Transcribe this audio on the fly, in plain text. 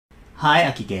はい、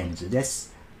秋ゲームズで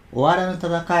す。終わらぬ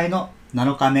戦いの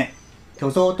7日目、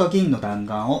巨象と銀の弾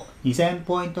丸を2000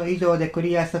ポイント以上でク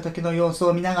リアした時の様子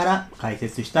を見ながら解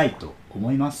説したいと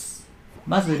思います。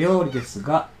まず料理です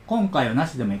が、今回はな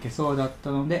しでもいけそうだっ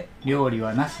たので、料理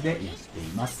はなしでやってい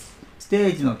ます。ス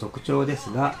テージの特徴で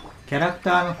すが、キャラク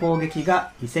ターの攻撃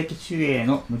が遺跡守衛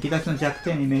のむき出しの弱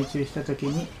点に命中した時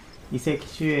に、遺跡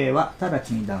守衛は直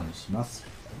ちにダウンします。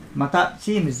また、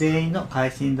チーム全員の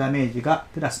会心ダメージが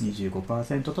プラス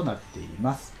 25% となってい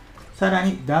ます。さら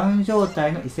に、ダウン状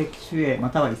態の遺跡守衛ま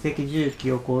たは遺跡重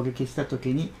機を攻撃したとき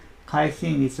に、会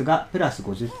心率がプラス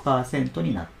 50%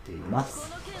 になっていま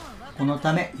す。この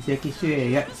ため、遺跡守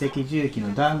衛や遺跡重機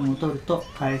のダウンを取ると、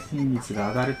会心率が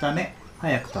上がるため、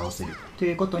早く倒せると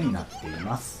いうことになってい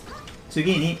ます。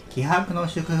次に、気迫の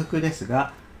祝福です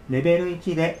が、レベル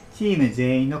1でチーム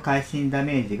全員の会心ダ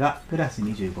メージがプラス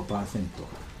 25%。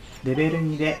レベル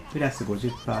2でプラス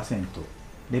 50%、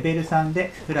レベル3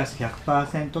でプラス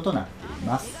 100% となってい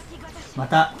ます。ま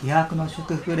た、気迫の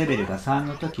祝福レベルが3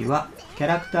の時は、キャ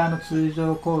ラクターの通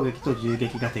常攻撃と銃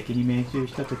撃が敵に命中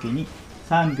した時に、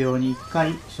3秒に1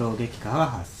回衝撃波が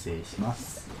発生しま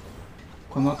す。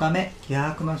このため、気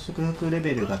迫の祝福レ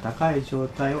ベルが高い状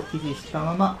態を維持した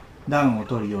まま、ダウンを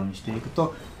取るようにしていく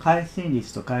と、会心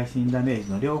率と会心ダメー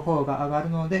ジの両方が上がる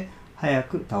ので、早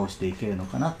く倒していけるの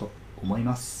かなと思い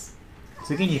ます。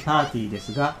次にパーティーで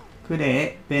すが、ク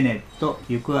レイ、ベネット、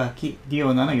ユクアキ、ディ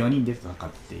オナの4人で戦っ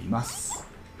ています。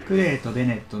クレイとベ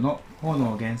ネットの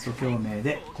炎元素共鳴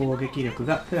で攻撃力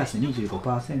がプラス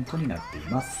 25% になってい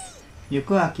ます。ユ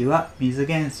クアキは水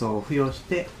元素を付与し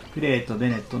て、クレイとベ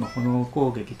ネットの炎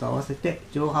攻撃と合わせて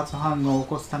蒸発反応を起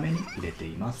こすために入れて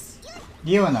います。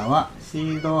ディオナはシ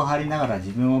ールドを張りながら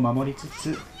自分を守りつ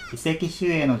つ、遺跡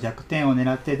守衛の弱点を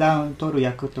狙ってダウン取る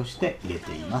役として入れ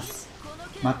ています。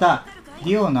また、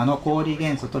ディオナの氷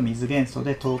元素と水元素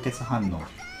で凍結反応、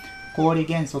氷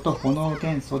元素と炎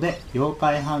元素で溶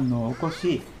解反応を起こ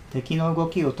し、敵の動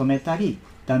きを止めたり、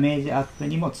ダメージアップ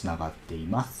にもつながってい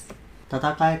ます。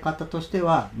戦い方として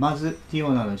は、まずディ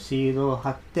オナのシールドを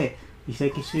張って、遺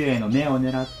跡守衛の目を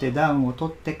狙ってダウンを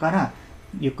取ってから、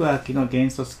ユクアキの元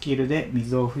素スキルで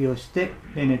水を付与して、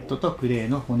ベネットとクレイ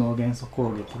の炎元素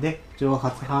攻撃で蒸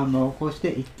発反応を起こして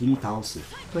一気に倒す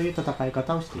という戦い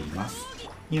方をしています。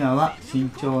今は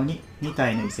慎重に2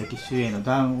体の遺跡守衛の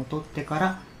ダウンを取ってか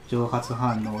ら蒸発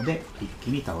反応で一気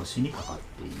に倒しにかかっ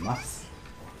ています。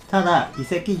ただ、遺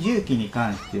跡重機に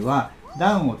関しては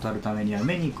ダウンを取るためには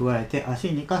目に加えて足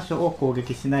2箇所を攻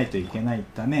撃しないといけない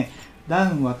ため、ダ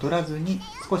ウンは取らずに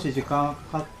少し時間が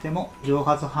かかっても蒸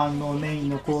発反応メイン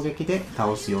の攻撃で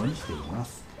倒すようにしていま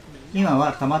す。今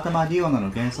はたまたまディオナの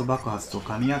元素爆発と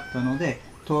噛み合ったので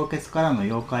凍結からの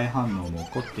溶解反応も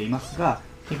起こっていますが、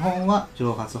基本は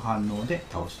蒸発反応で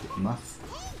倒しています。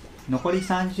残り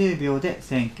30秒で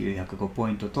1905ポ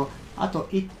イントと、あと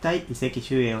1体遺跡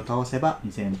守衛を倒せば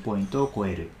2000ポイントを超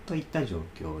えるといった状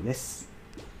況です。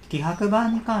気迫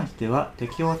版に関しては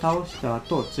敵を倒した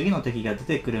後、次の敵が出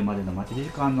てくるまでの待ち時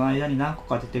間の間に何個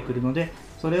か出てくるので、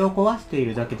それを壊してい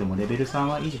るだけでもレベル3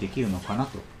は維持できるのかな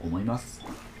と思います。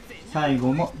最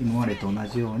後も今までと同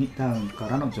じようにダウンか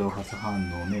らの蒸発反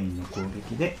応メインの攻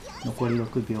撃で残り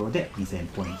6秒で2000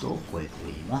ポイントを超えて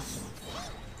います。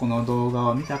この動画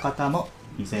を見た方も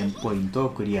2000ポイントを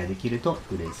クリアできると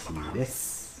嬉しいで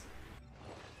す。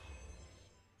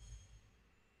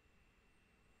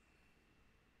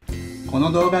こ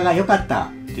の動画が良かっ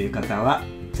たという方は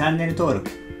チャンネル登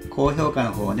録、高評価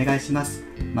の方お願いします。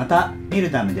また、ミル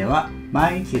ダムでは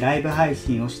毎日ライブ配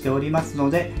信をしております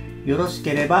ので、よろし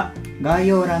ければ概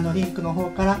要欄のリンクの方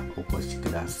からお越し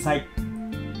ください。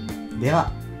で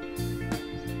は。